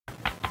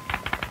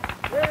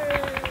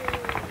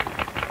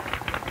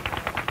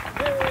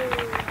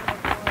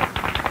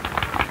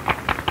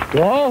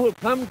To all who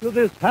come to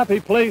this happy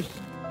place,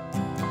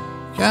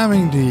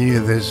 coming to you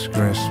this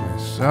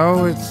Christmas.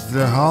 Oh, it's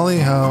the holly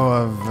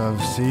ho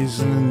of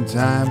season and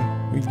time.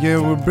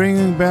 We're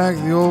bringing back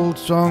the old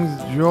songs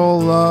that you all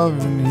love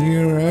and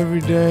hear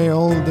every day,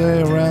 all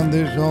day around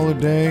this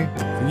holiday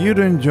for you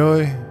to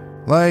enjoy.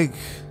 Like,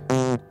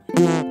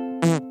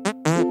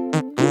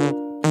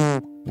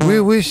 we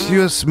wish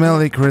you a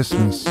smelly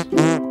Christmas.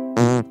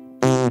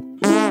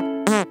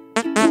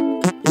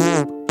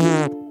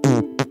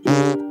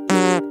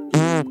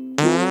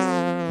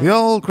 The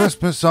old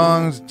Christmas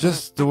songs,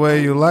 just the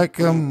way you like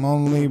them,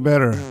 only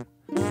better.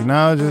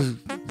 Now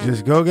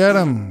just go get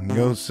them.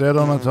 Go sit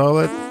on a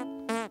toilet.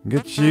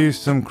 Get you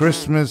some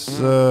Christmas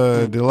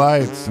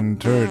delights and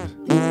turd.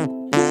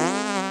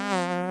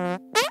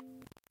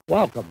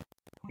 welcome.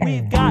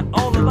 We've got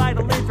all the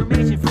vital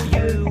information for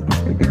you.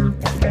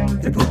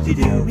 The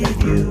Poop-de-Doo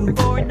Review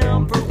for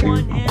number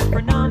 1 and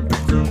for number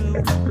 2.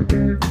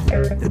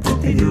 The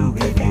Poop-de-Doo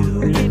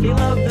Review. If you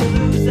love the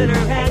news that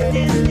are at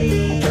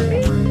Disney.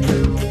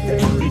 The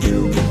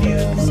Poop-de-Doo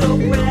Review. So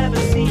grab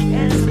a seat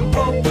and some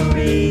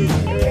potpourri.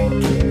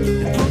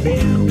 The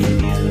Poop-de-Doo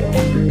Review.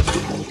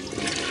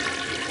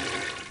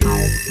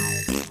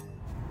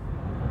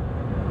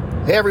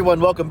 Hey everyone,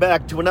 welcome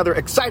back to another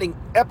exciting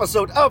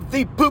episode of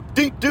the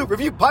Poop-de-Doo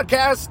Review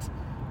Podcast.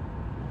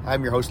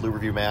 I'm your host, Lou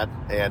Review Matt,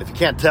 and if you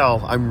can't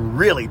tell, I'm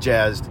really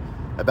jazzed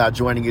about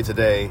joining you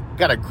today.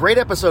 Got a great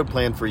episode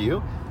planned for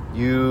you.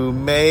 You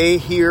may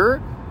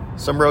hear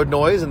some road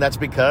noise, and that's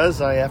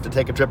because I have to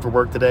take a trip for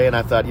work today, and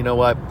I thought, you know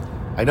what?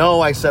 I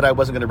know I said I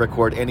wasn't going to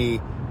record any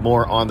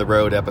more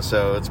on-the-road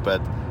episodes,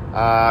 but,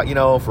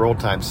 for old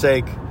time's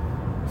sake,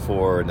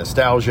 for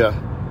nostalgia,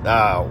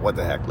 what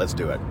the heck, let's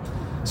do it.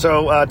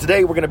 So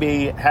today we're going to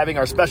be having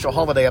our special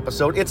holiday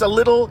episode. It's a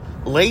little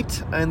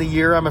late in the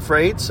year, I'm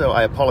afraid, so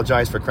I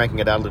apologize for cranking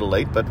it out a little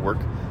late, but work,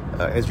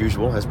 as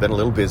usual, has been a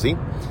little busy.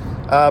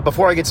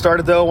 Before I get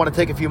started, though, I want to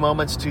take a few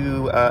moments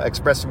to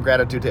express some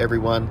gratitude to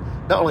everyone,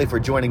 not only for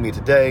joining me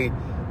today,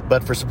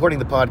 but for supporting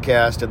the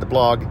podcast and the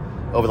blog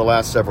over the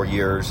last several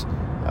years.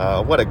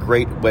 What a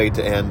great way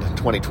to end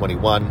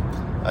 2021.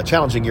 A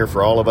challenging year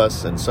for all of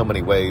us in so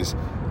many ways,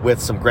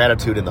 with some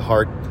gratitude in the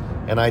heart.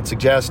 And I'd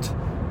suggest,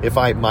 if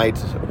I might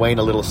wane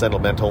a little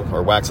sentimental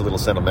or wax a little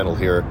sentimental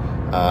here,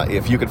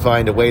 if you could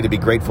find a way to be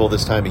grateful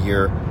this time of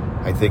year,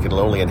 I think it'll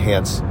only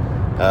enhance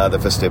the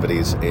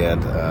festivities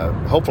and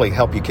hopefully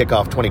help you kick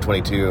off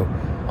 2022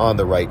 on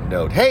the right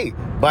note. Hey,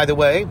 by the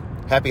way,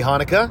 happy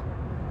Hanukkah,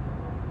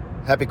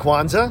 happy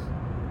Kwanzaa,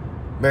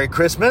 Merry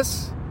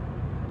Christmas,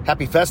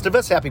 happy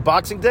Festivus, happy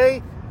Boxing Day,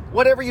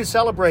 whatever you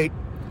celebrate.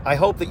 I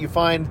hope that you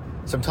find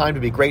some time to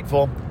be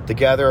grateful, to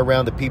gather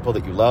around the people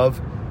that you love,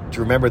 to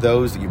remember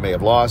those that you may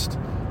have lost,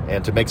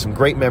 and to make some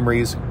great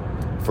memories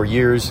for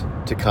years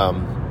to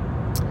come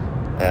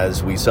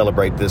as we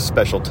celebrate this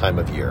special time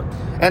of year.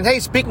 And hey,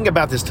 speaking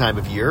about this time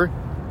of year,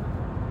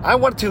 I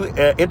want to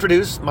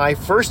introduce my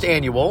first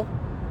annual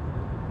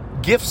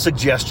gift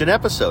suggestion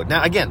episode.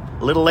 Now, again,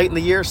 a little late in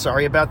the year,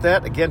 sorry about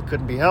that. Again,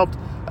 couldn't be helped.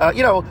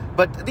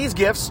 But these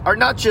gifts are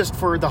not just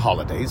for the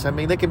holidays. I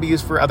mean, they can be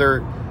used for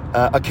other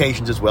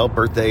occasions as well,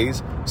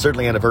 birthdays,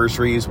 certainly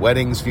anniversaries,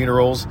 weddings,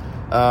 funerals,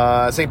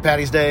 St.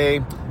 Patty's Day,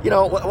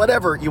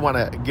 whatever you want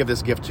to give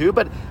this gift to.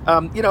 But,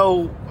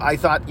 I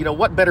thought,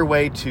 what better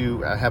way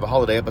to have a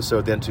holiday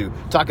episode than to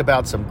talk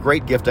about some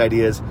great gift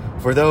ideas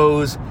for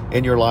those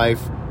in your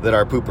life that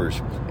are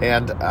poopers.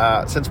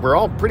 And since we're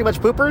all pretty much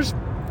poopers,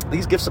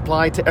 these gifts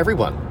apply to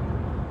everyone.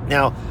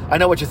 Now, I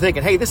know what you're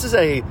thinking. Hey, this is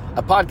a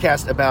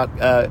podcast about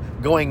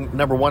going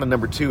number 1 and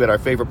number 2 at our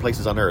favorite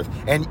places on earth.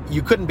 And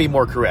you couldn't be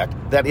more correct.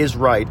 That is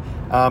right.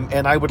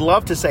 And I would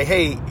love to say,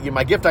 hey,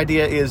 my gift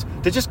idea is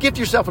to just gift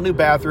yourself a new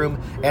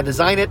bathroom and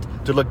design it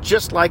to look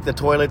just like the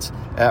toilets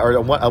or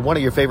one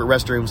of your favorite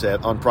restrooms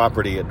on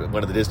property at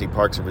one of the Disney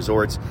parks and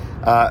resorts.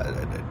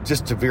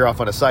 Just to veer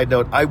off on a side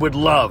note, I would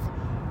love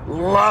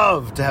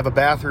to have a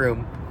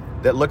bathroom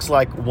that looks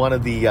like one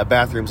of the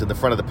bathrooms in the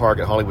front of the park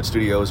at Hollywood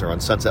Studios or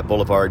on Sunset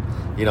Boulevard.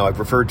 I've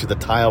referred to the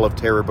Tile of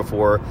Terror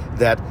before,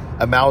 that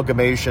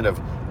amalgamation of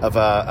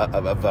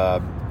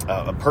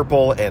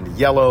purple and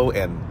yellow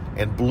and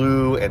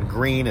blue and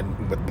green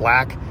and with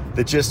black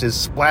that just is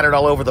splattered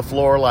all over the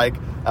floor like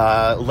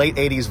late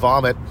 80s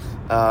vomit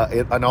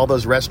on all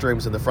those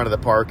restrooms in the front of the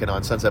park and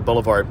on Sunset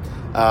Boulevard.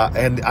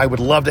 And I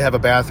would love to have a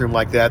bathroom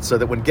like that so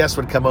that when guests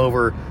would come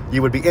over,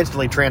 you would be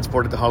instantly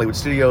transported to Hollywood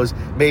Studios,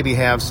 maybe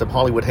have some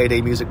Hollywood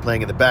heyday music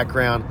playing in the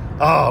background.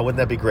 Oh, wouldn't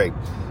that be great?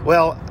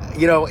 Well,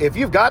 if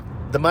you've got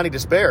the money to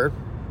spare,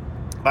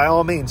 by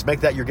all means,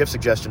 make that your gift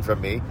suggestion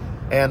from me.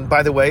 And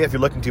by the way, if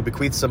you're looking to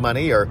bequeath some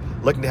money or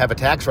looking to have a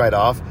tax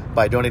write-off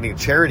by donating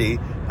to charity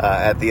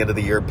at the end of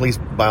the year, please,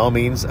 by all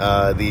means,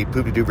 the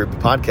Poop-de-Doo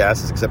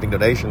Podcast is accepting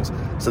donations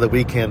so that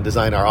we can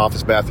design our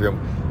office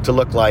bathroom to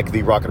look like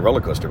the Rock and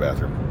Roller Coaster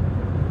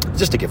bathroom.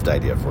 Just a gift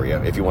idea for you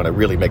if you want to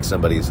really make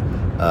somebody's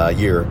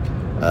year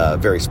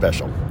very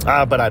special.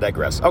 But I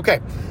digress. Okay,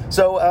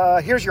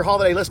 so here's your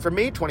holiday list for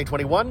me,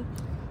 2021.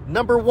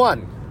 Number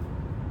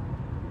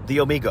 1, the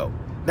Omegle.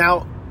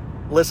 Now,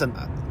 listen,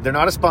 They're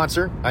not a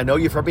sponsor. I know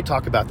you've heard me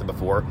talk about them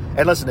before.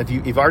 And listen, if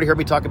you've already heard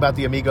me talk about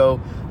the Amigo,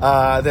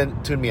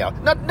 then tune me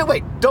out. No,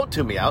 wait, don't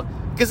tune me out,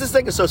 because this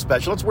thing is so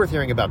special. It's worth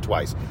hearing about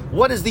twice.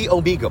 What is the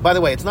Omigo? By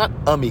the way, it's not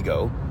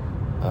Amigo,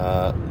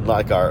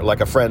 like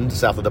a friend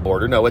south of the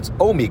border. No, it's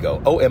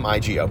Omigo,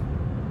 O-M-I-G-O.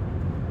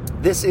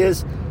 This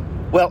is,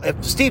 well,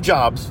 if Steve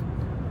Jobs,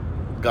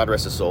 God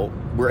rest his soul,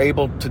 were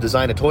able to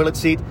design a toilet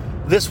seat,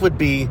 this would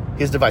be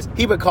his device.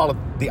 He would call it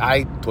the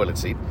iToilet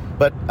seat,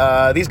 but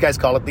these guys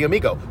call it the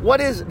Amigo.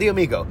 What is the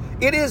Amigo?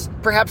 It is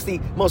perhaps the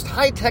most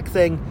high-tech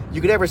thing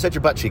you could ever set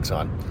your butt cheeks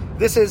on.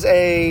 This is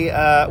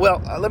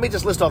let me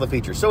just list all the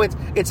features. So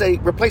it's a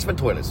replacement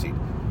toilet seat,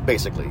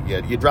 basically.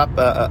 You drop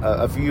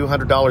a few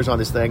 $100s on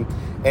this thing,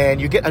 and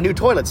you get a new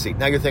toilet seat.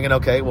 Now you're thinking,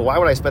 okay, well, why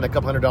would I spend a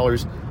couple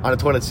 $100s on a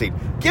toilet seat?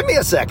 Give me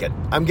a second.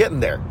 I'm getting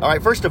there. All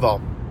right, first of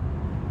all,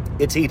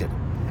 it's heated.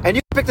 And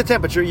you can pick the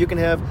temperature. You can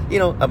have,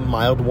 a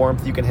mild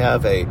warmth. You can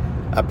have a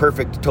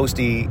perfect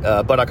toasty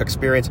buttock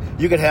experience.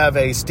 You can have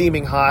a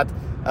steaming hot,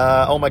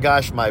 oh my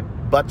gosh, my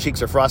butt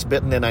cheeks are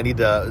frostbitten and I need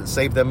to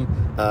save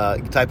them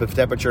type of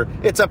temperature.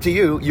 It's up to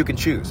you. You can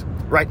choose,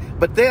 right?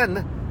 But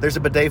then there's a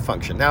bidet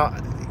function. Now,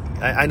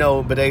 I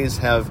know bidets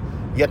have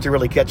yet to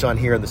really catch on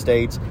here in the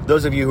States.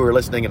 Those of you who are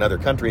listening in other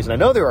countries, and I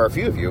know there are a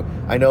few of you,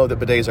 I know that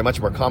bidets are much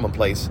more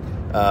commonplace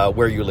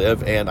where you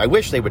live, and I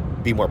wish they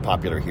would be more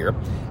popular here.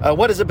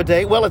 What is a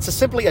bidet? Well, it's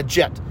simply a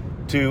jet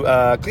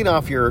to clean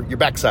off your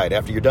backside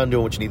after you're done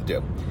doing what you need to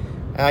do.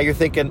 You're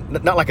thinking,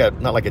 not like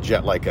a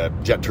jet, like a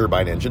jet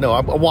turbine engine. No,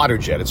 a water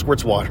jet. It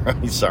squirts water.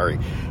 I'm sorry.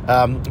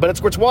 But it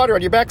squirts water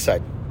on your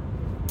backside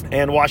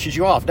and washes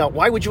you off. Now,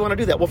 why would you want to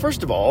do that? Well,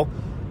 first of all,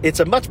 it's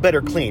a much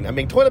better clean. I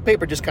mean, toilet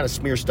paper just kind of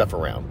smears stuff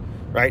around,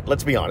 right?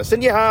 Let's be honest.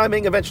 And yeah, I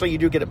mean, eventually you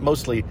do get it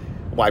mostly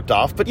wiped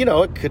off, but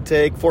it could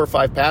take 4 or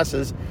 5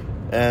 passes.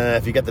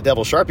 If you get the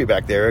devil Sharpie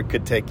back there, it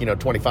could take,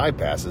 25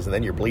 passes, and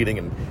then you're bleeding.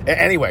 And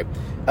anyway,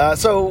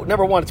 so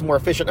number one, it's more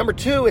efficient. Number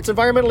two, it's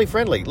environmentally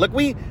friendly. Look,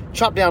 we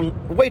chop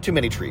down way too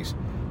many trees,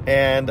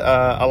 and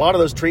a lot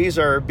of those trees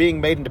are being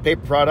made into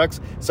paper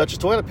products, such as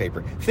toilet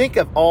paper. Think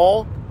of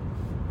all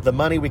the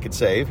money we could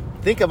save.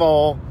 Think of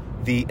all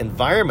the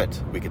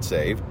environment we could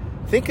save.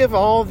 Think of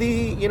all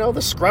the,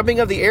 the scrubbing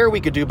of the air we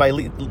could do by,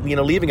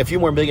 leaving a few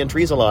more million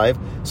trees alive,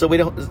 so we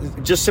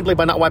don't, just simply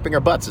by not wiping our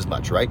butts as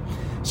much, right?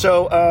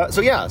 So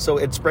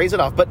it sprays it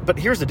off. But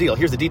here's the deal.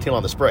 Here's the detail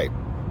on the spray.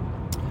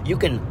 You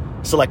can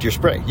select your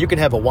spray. You can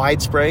have a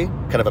wide spray,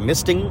 kind of a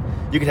misting.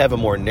 You can have a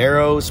more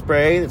narrow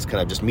spray that's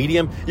kind of just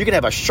medium. You can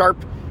have a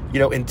sharp,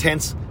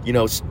 intense,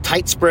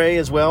 tight spray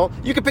as well.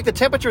 You can pick the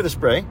temperature of the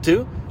spray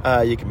too.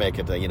 You can make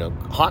it,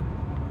 hot,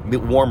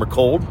 warm or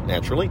cold,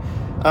 naturally.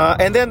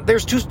 And then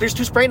there's two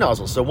spray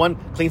nozzles. So one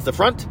cleans the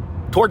front,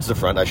 towards the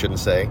front, I shouldn't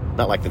say,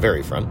 not like the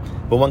very front,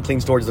 but one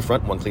cleans towards the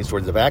front, one cleans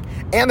towards the back,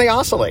 and they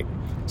oscillate.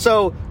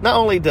 So not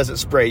only does it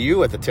spray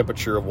you at the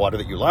temperature of water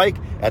that you like,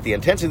 at the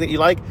intensity that you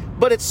like,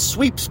 but it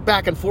sweeps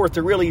back and forth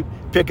to really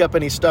pick up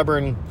any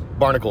stubborn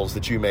barnacles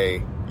that you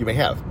may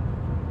have.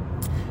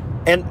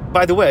 And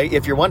by the way,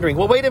 if you're wondering,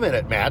 well, wait a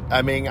minute, Matt,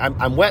 I mean,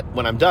 I'm wet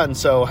when I'm done,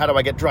 so how do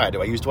I get dry?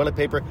 Do I use toilet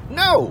paper?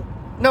 No,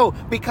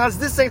 because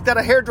this thing's got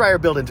a hairdryer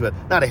built into it.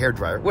 Not a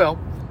hairdryer. Well,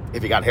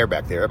 if you got hair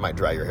back there, it might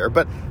dry your hair.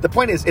 But the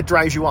point is, it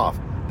dries you off.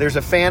 There's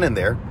a fan in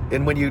there,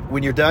 and when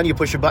you're done, you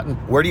push a button.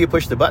 Where do you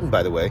push the button,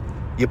 by the way?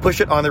 You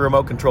push it on the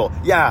remote control.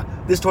 Yeah,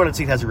 this toilet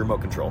seat has a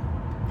remote control.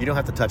 You don't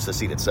have to touch the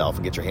seat itself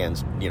and get your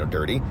hands,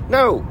 dirty.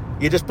 No,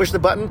 you just push the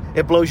button,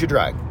 it blows you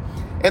dry.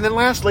 And then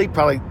lastly,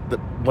 probably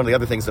one of the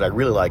other things that I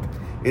really like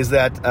is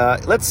that,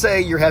 let's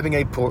say you're having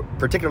a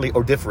particularly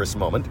odoriferous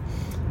moment.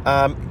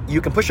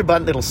 You can push a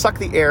button, it'll suck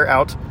the air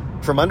out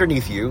from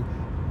underneath you,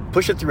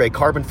 push it through a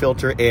carbon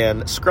filter,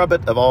 and scrub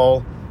it of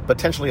all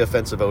potentially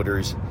offensive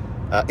odors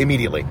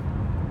immediately.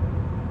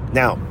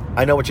 Now,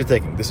 I know what you're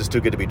thinking. This is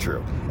too good to be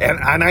true. And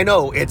I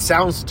know it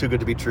sounds too good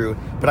to be true,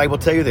 but I will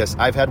tell you this.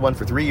 I've had one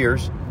for 3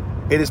 years.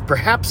 It is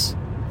perhaps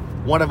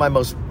one of my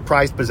most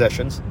prized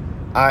possessions.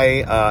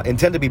 I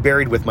intend to be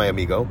buried with my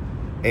Amigo.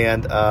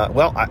 And,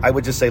 I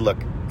would just say, look,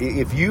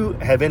 if you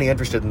have any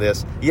interest in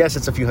this, yes,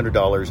 it's a few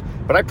 $100s,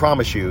 but I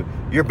promise you,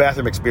 your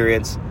bathroom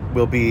experience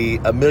will be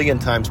 1,000,000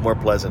 times more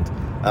pleasant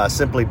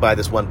simply by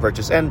this one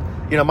purchase. And,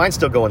 mine's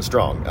still going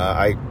strong.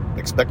 I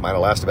expect mine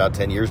will last about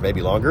 10 years,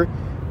 maybe longer.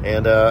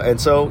 And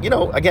so,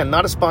 again,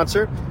 not a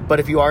sponsor,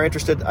 but if you are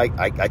interested,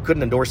 I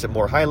couldn't endorse it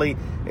more highly.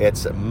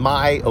 It's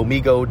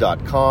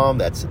myomigo.com.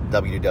 That's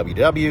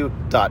www.my,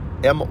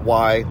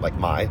 like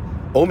my,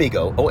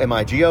 Omigo,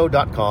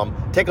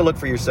 OMIGO.com. Take a look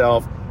for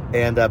yourself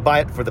and buy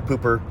it for the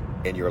pooper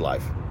in your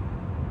life.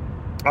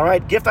 All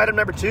right, gift item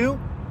number 2,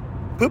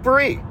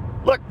 Poo-Pourri.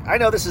 Look, I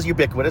know this is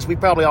ubiquitous. We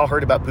probably all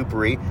heard about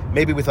Poo-Pourri.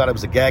 Maybe we thought it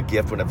was a gag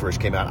gift when it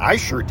first came out. I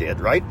sure did,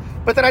 right?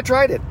 But then I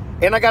tried it,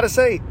 and I got to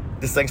say,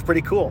 this thing's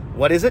pretty cool.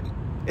 What is it?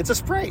 It's a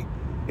spray.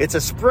 It's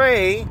a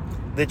spray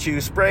that you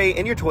spray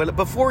in your toilet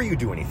before you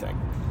do anything.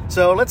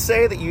 So let's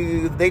say that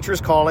nature's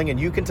calling and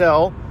you can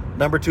tell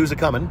number 2's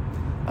a-coming.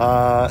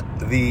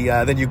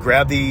 Then you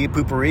grab the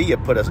Poo-Pourri, you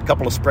put a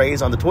couple of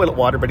sprays on the toilet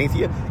water beneath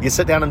you, you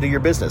sit down and do your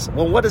business.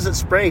 Well, what does it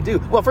spray do?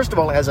 Well, first of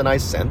all, it has a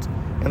nice scent,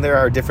 and there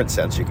are different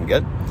scents you can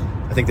get.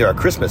 I think there are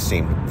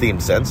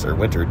Christmas-themed scents or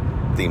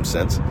winter-themed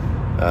scents.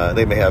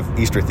 They may have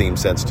Easter-themed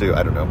scents, too.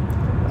 I don't know.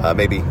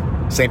 Maybe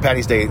St.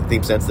 Patty's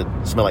Day-themed scents that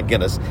smell like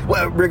Guinness.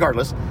 Well,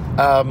 regardless.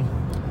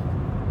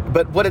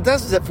 But what it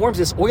does is it forms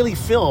this oily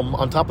film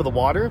on top of the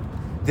water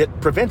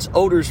that prevents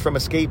odors from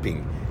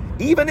escaping.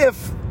 Even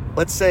if,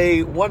 let's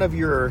say, one of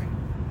your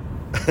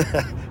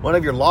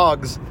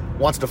logs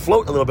wants to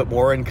float a little bit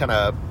more and kind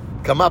of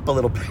come up a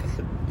little bit.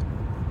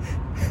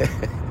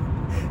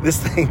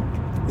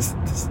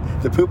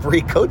 The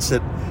Poo-Pourri coats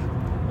it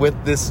with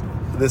this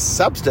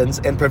substance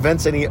and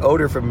prevents any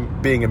odor from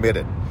being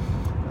emitted.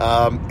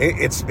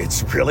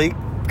 It's really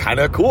kind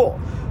of cool.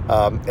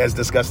 As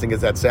disgusting as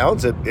that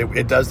sounds,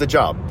 it does the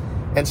job.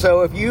 And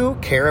so if you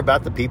care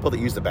about the people that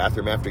use the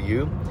bathroom after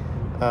you,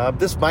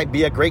 this might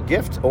be a great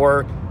gift.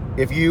 Or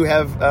if you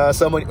have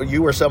someone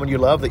you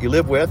love that you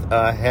live with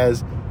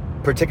has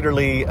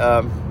particularly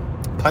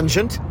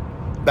pungent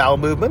bowel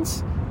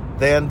movements,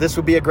 then this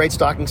would be a great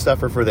stocking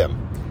stuffer for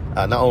them.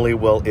 Not only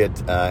will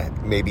it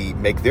maybe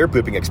make their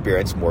pooping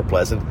experience more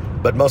pleasant,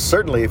 but most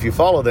certainly if you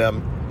follow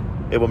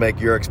them, it will make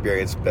your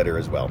experience better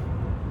as well.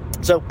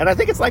 So, and I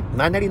think it's like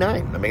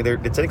 $9.99. I mean,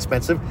 it's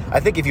inexpensive. I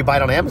think if you buy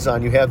it on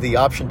Amazon, you have the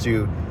option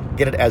to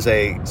get it as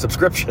a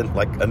subscription,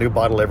 like a new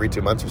bottle every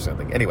 2 months or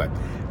something. Anyway,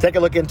 take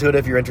a look into it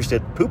if you're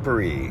interested.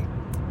 Poo-Pourri.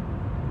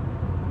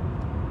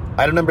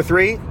 Item number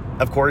 3,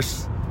 of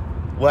course,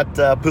 what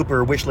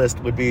pooper wish list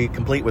would be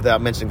complete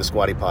without mentioning the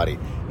Squatty Potty.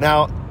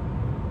 Now,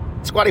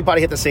 Squatty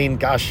Potty hit the scene,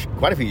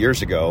 quite a few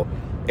years ago,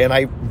 and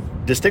I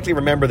distinctly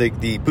remember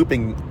the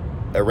pooping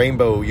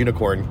rainbow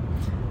unicorn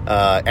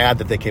ad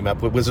that they came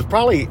up with was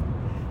probably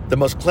the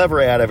most clever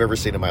ad I've ever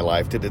seen in my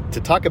life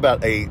to talk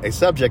about a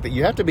subject that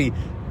you have to be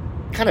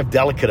kind of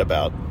delicate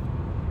about.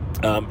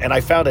 And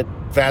I found it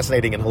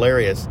fascinating and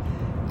hilarious.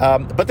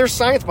 But there's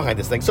science behind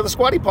this thing. So the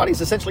Squatty Potty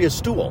is essentially a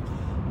stool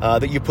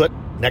that you put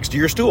next to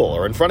your stool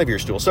or in front of your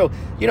stool. So,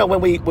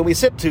 when we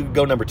sit to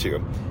go number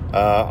 2,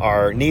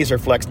 our knees are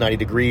flexed 90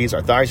 degrees,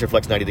 our thighs are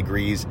flexed 90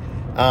 degrees.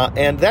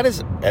 And that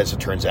is, as it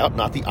turns out,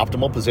 not the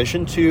optimal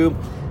position to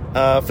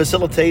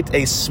facilitate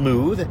a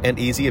smooth and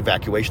easy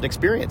evacuation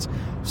experience.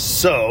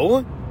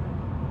 So,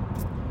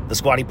 the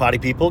Squatty Potty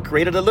people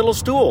created a little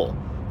stool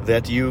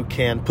that you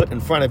can put in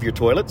front of your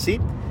toilet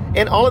seat,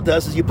 and all it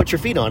does is you put your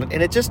feet on it,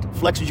 and it just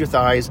flexes your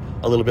thighs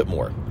a little bit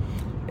more.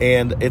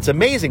 And it's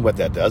amazing what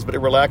that does, but it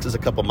relaxes a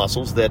couple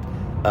muscles that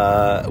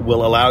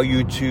will allow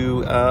you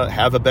to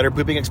have a better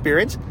pooping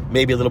experience,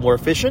 maybe a little more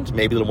efficient,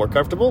 maybe a little more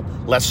comfortable,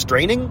 less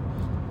straining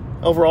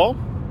overall.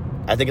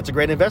 I think it's a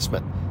great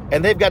investment.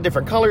 And they've got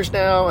different colors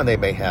now, and they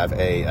may have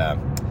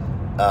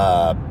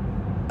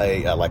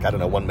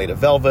one made of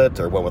velvet,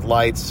 or one with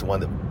lights,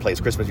 one that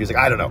plays Christmas music.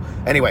 I don't know.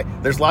 Anyway,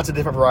 there's lots of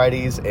different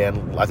varieties,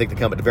 and I think they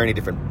come at very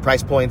different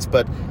price points.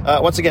 But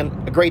once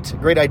again, a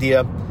great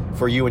idea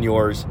for you and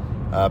yours,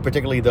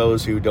 particularly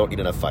those who don't eat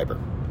enough fiber.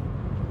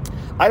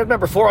 Item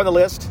number 4 on the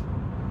list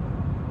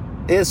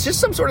is just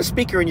some sort of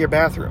speaker in your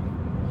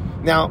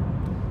bathroom. Now,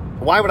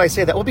 why would I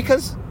say that? Well,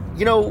 because,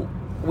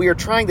 we are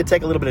trying to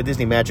take a little bit of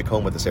Disney magic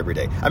home with us every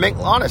day. I mean,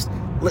 honest,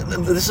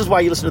 this is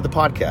why you listen to the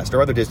podcast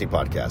or other Disney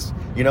podcasts.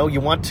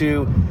 You want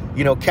to,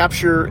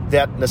 capture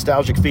that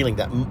nostalgic feeling,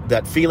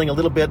 that feeling a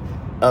little bit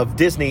of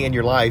Disney in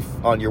your life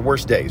on your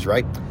worst days,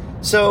 right?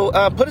 So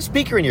put a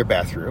speaker in your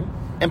bathroom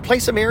and play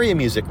some area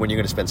music when you're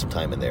going to spend some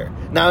time in there.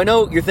 Now, I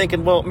know you're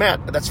thinking, well,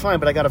 Matt, that's fine,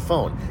 but I got a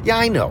phone. Yeah,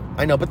 I know,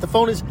 but the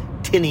phone is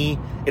tinny,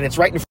 and it's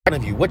right in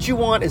front of you. What you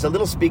want is a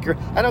little speaker.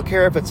 I don't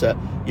care if it's an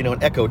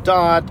Echo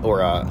Dot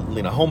or a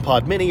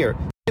HomePod Mini or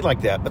something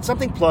like that, but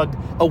something plugged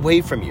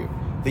away from you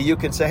that you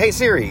can say, hey,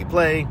 Siri,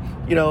 play,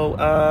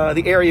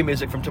 the area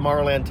music from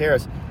Tomorrowland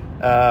Terrace,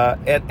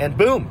 and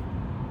boom,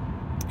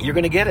 you're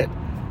going to get it.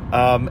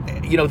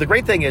 The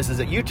great thing is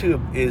that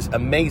YouTube is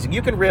amazing.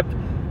 You can rip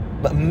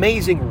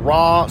amazing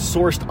raw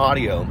sourced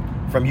audio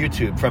from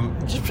YouTube from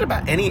just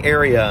about any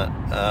area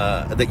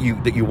that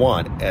you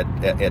want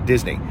at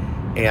Disney,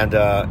 and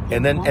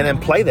then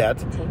play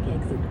that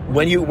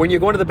when you're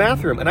going to the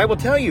bathroom. And I will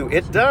tell you,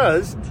 it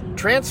does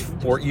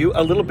transport you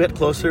a little bit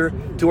closer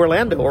to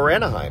Orlando or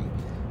Anaheim.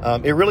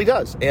 It really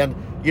does. And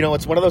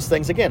it's one of those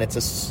things. Again, it's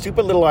a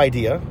stupid little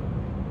idea,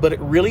 but it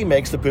really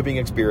makes the pooping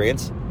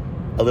experience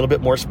a little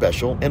bit more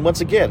special. And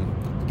once again,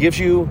 gives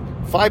you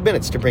 5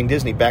 minutes to bring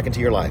Disney back into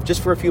your life,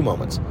 just for a few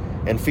moments,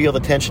 and feel the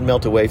tension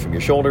melt away from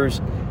your shoulders,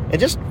 and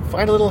just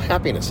find a little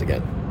happiness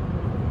again.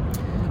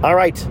 All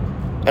right,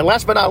 and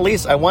last but not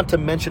least, I want to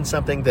mention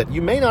something that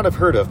you may not have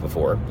heard of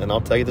before, and I'll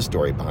tell you the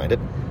story behind it,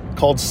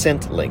 called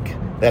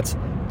ScentLink. That's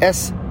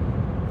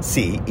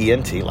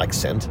SCENT, like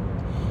scent,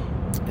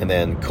 and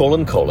then :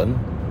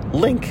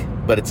 link,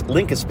 but its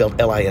link is spelled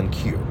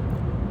LINQ.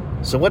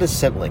 So what is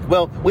ScentLink?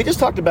 Well, we just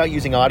talked about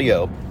using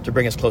audio to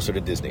bring us closer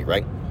to Disney,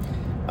 right?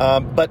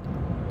 But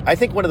I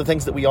think one of the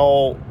things that we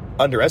all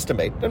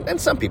underestimate, and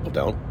some people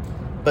don't,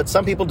 but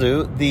some people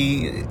do.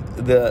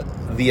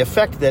 The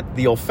effect that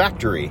the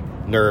olfactory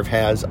nerve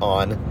has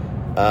on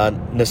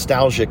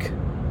nostalgic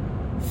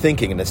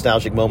thinking and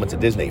nostalgic moments at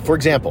Disney. For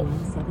example,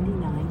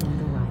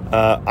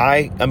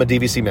 I am a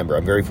DVC member.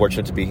 I'm very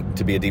fortunate to be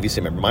a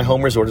DVC member. My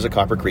home resort is at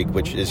Copper Creek,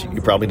 which, as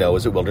you probably know,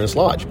 is at Wilderness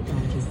Lodge.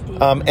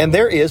 And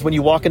there is, when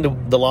you walk into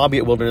the lobby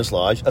at Wilderness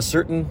Lodge, a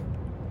certain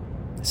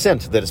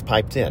scent that is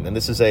piped in. And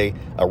this is a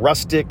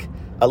rustic,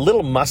 a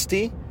little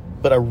musty,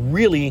 but a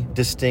really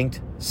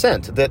distinct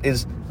scent that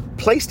is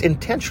placed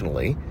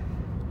intentionally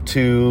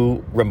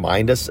to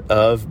remind us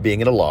of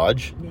being in a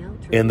lodge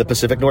in the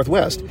Pacific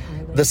Northwest.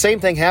 The same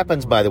thing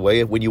happens, by the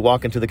way, when you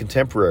walk into the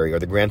Contemporary or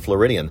the Grand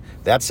Floridian.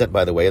 That scent,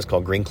 by the way, is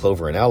called green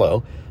clover and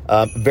aloe.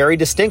 Very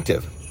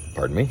distinctive.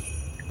 Pardon me.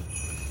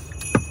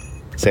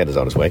 Santa's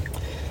on his way.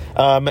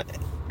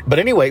 But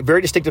anyway,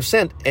 very distinctive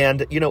scent.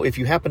 And, if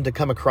you happen to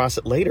come across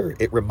it later,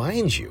 it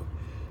reminds you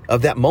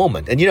of that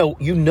moment. And,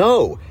 you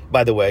know,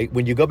 by the way,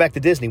 when you go back to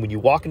Disney, when you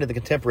walk into the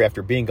Contemporary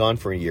after being gone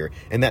for a year,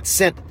 and that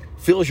scent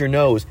fills your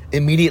nose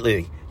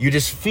immediately, you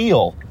just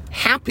feel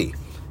happy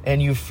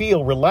and you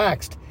feel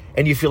relaxed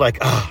and you feel like,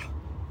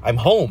 I'm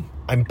home.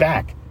 I'm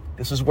back.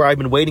 This is where I've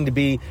been waiting to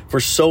be for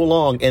so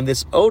long. And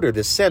this odor,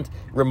 this scent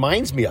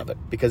reminds me of it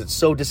because it's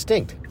so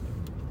distinct.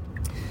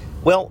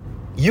 Well,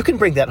 you can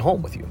bring that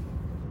home with you.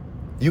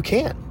 You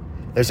can.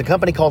 There's a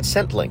company called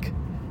ScentLink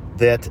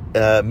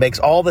that makes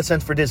all the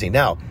scents for Disney.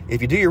 Now,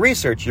 if you do your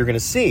research, you're going to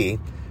see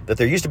that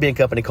there used to be a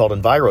company called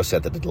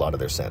EnviroScent that did a lot of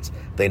their scents.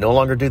 They no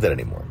longer do that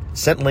anymore.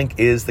 ScentLink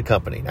is the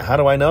company. Now, how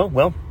do I know?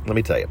 Well, let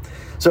me tell you.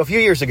 So a few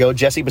years ago,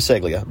 Jesse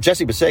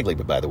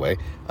Biseglia, by the way,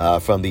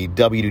 from the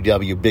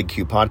WDW Big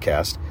Q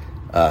podcast.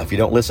 If you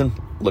don't listen,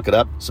 look it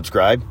up,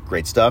 subscribe,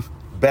 great stuff.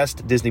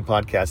 Best Disney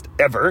podcast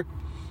ever.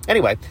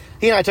 Anyway,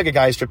 he and I took a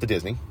guy's trip to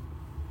Disney,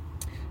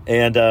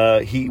 and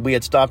we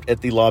had stopped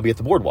at the lobby at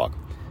the boardwalk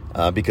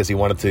because he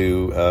wanted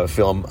to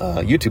film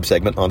a YouTube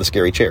segment on the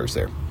scary chairs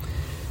there.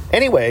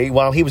 Anyway,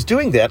 while he was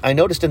doing that, I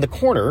noticed in the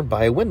corner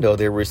by a window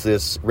there was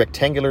this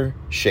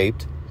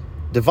rectangular-shaped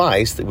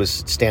device that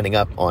was standing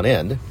up on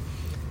end.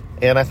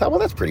 And I thought,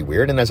 well, that's pretty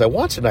weird. And as I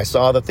watched it, I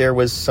saw that there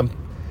was some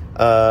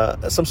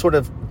sort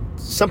of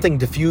something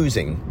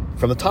diffusing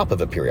from the top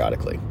of it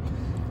periodically.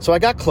 So I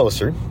got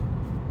closer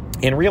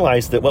and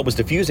realized that what was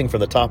diffusing from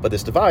the top of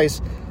this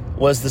device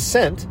was the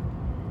scent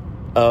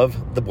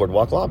of the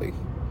boardwalk lobby.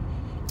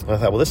 And I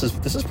thought, well, this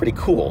is pretty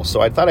cool.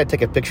 So I thought I'd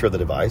take a picture of the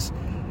device.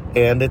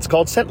 And it's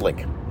called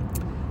ScentLink.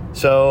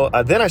 So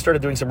then I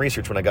started doing some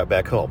research when I got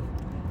back home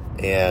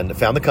and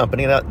found the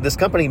company. Now, this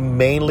company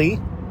mainly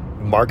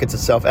markets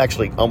itself,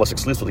 actually almost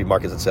exclusively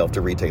markets itself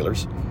to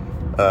retailers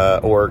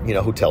or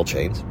hotel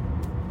chains.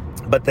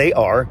 But they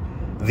are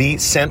the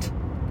scent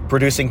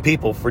producing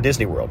people for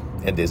Disney World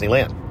and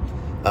Disneyland.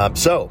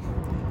 So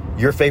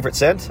your favorite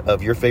scent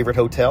of your favorite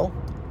hotel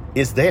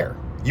is there.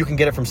 You can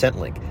get it from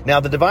ScentLink.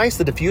 Now, the device,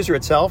 the diffuser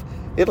itself,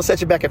 it'll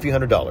set you back a few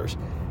 $100s.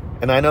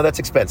 And I know that's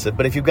expensive,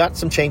 but if you've got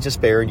some change to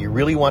spare and you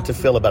really want to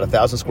fill about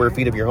 1,000 square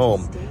feet of your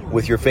home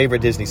with your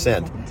favorite Disney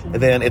scent,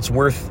 then it's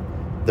worth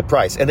the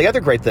price. And the other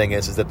great thing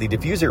is that the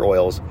diffuser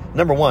oils,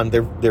 number one,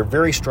 they're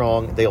very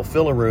strong. They'll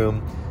fill a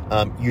room.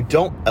 A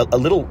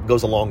little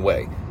goes a long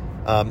way.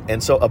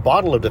 And so a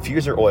bottle of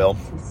diffuser oil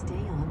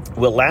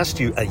will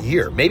last you a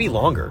year, maybe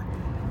longer.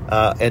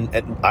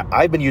 And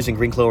I've been using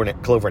green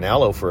clover and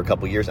aloe for a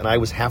couple of years, and I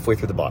was halfway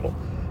through the bottle.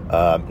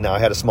 Now, I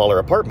had a smaller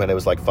apartment. It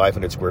was like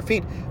 500 square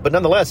feet. But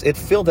nonetheless, it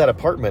filled that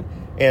apartment,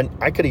 and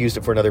I could have used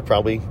it for another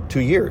probably 2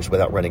 years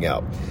without running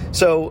out.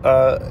 So,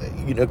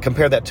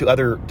 compare that to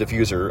other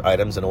diffuser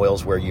items and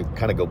oils where you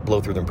kind of go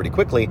blow through them pretty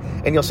quickly,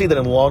 and you'll see that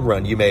in the long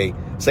run, you may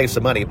save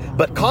some money.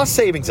 But cost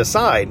savings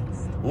aside,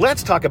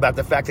 let's talk about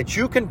the fact that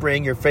you can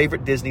bring your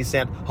favorite Disney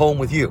scent home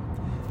with you.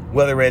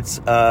 Whether it's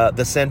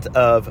the scent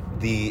of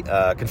the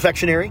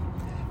confectionery,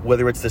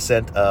 whether it's the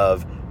scent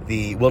of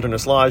the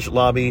Wilderness Lodge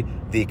lobby,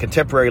 the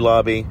Contemporary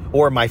lobby,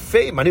 or my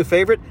new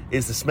favorite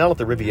is the smell at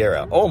the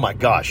Riviera. Oh my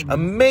gosh,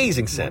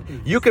 amazing scent.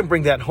 You can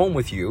bring that home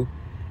with you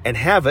and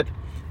have it,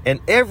 and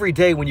every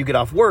day when you get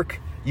off work,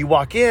 you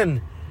walk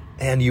in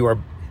and you are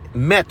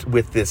met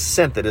with this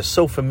scent that is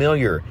so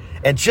familiar,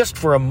 and just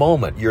for a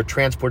moment, you're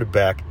transported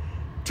back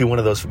to one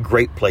of those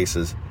great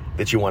places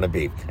that you want to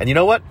be. And you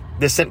know what?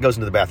 This scent goes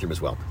into the bathroom as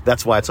well.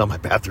 That's why it's on my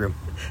bathroom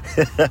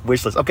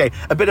wish list. Okay,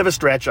 a bit of a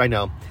stretch, I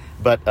know,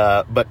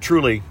 but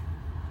truly,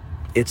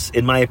 it's,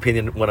 in my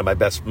opinion, one of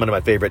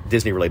my favorite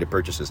Disney-related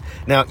purchases.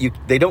 Now,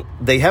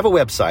 they have a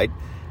website,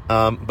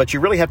 but you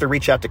really have to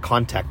reach out to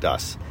contact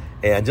us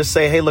and just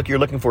say, hey, look, you're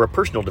looking for a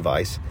personal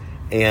device,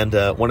 and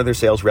one of their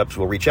sales reps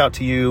will reach out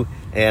to you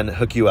and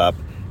hook you up.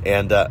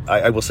 And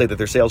I will say that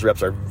their sales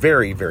reps are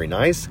very, very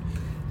nice,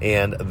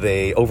 and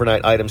they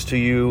overnight items to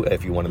you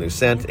if you want a new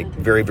scent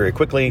very, very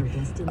quickly.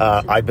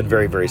 I've been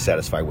very, very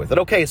satisfied with it.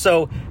 Okay,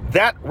 so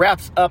that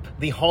wraps up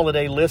the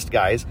holiday list,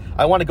 guys.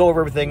 I want to go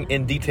over everything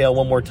in detail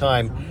one more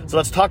time. So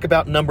let's talk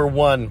about number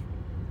one.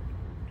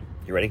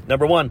 You ready?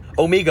 Number one,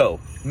 Omigo.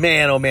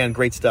 Man, oh man,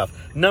 great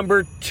stuff.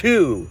 Number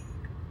two.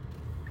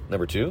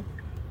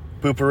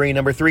 Poopery.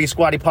 Number 3,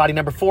 Squatty Potty.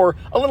 Number 4,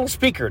 a little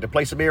speaker to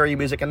play some area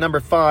music. And number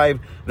 5,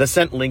 the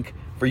Scent Link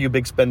for you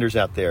big spenders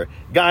out there.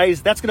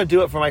 Guys, that's going to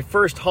do it for my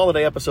first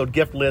holiday episode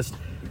gift list.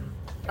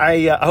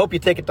 I hope you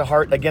take it to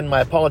heart. Again, my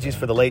apologies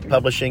for the late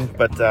publishing,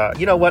 but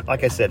you know what?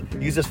 Like I said,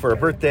 use this for a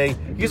birthday.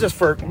 Use this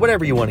for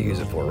whatever you want to use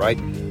it for, right?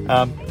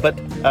 But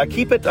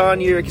keep it on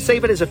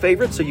save it as a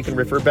favorite so you can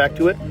refer back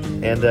to it,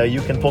 and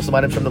you can pull some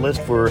items from the list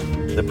for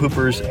the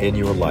poopers in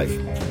your life.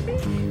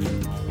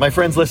 My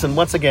friends, listen,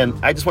 once again,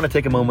 I just want to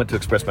take a moment to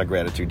express my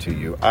gratitude to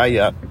you.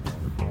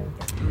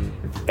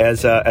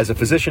 As a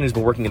physician who's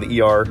been working in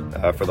the ER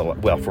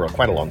for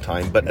quite a long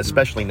time, but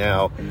especially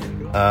now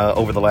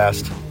over the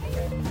last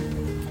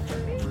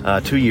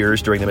 2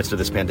 years during the midst of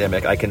this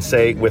pandemic, I can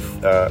say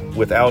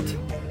without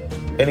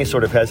any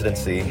sort of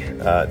hesitancy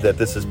that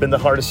this has been the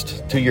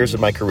hardest 2 years of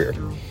my career.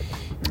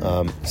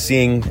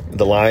 Seeing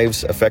the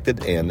lives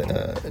affected and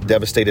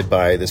devastated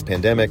by this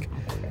pandemic,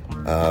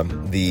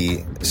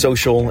 the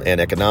social and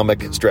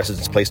economic stresses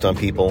it's placed on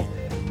people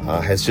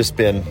has just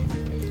been,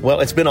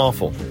 it's been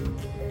awful.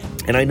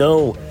 And I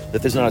know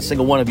that there's not a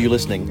single one of you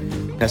listening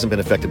who hasn't been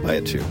affected by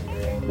it too,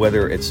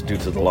 whether it's due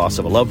to the loss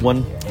of a loved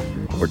one,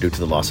 or due to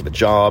the loss of a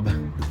job,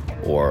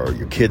 or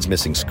your kids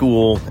missing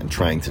school and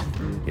trying to,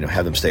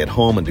 have them stay at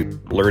home and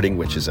do alerting,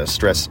 which is a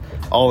stress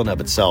all in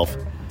of itself.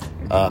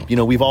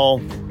 We've all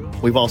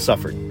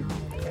suffered.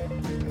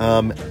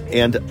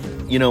 And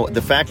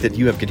the fact that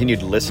you have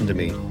continued to listen to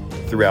me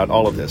throughout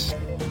all of this,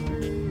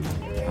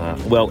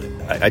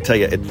 I tell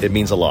you, it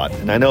means a lot.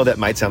 And I know that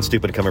might sound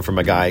stupid coming from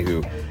a guy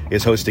who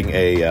is hosting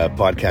a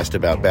podcast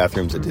about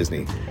bathrooms at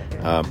Disney,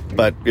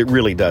 but it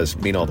really does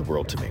mean all the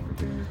world to me.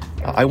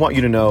 I want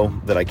you to know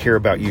that I care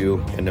about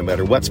you, and no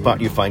matter what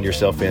spot you find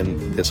yourself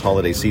in this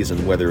holiday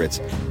season, whether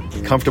it's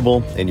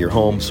comfortable in your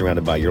home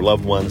surrounded by your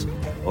loved ones,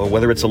 or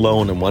whether it's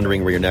alone and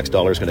wondering where your next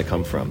dollar is going to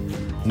come from,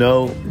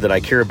 know that I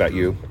care about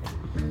you,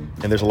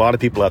 and there's a lot of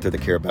people out there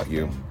that care about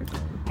you,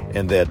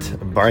 and that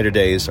brighter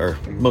days are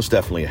most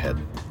definitely ahead.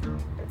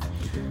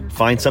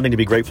 Find something to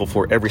be grateful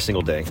for every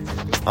single day.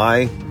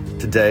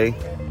 Today,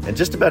 and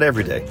just about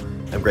every day,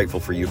 I'm grateful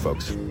for you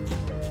folks.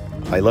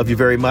 I love you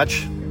very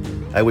much.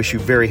 I wish you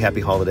very happy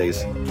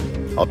holidays.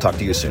 I'll talk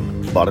to you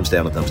soon. Bottoms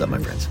down and thumbs up, my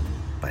friends.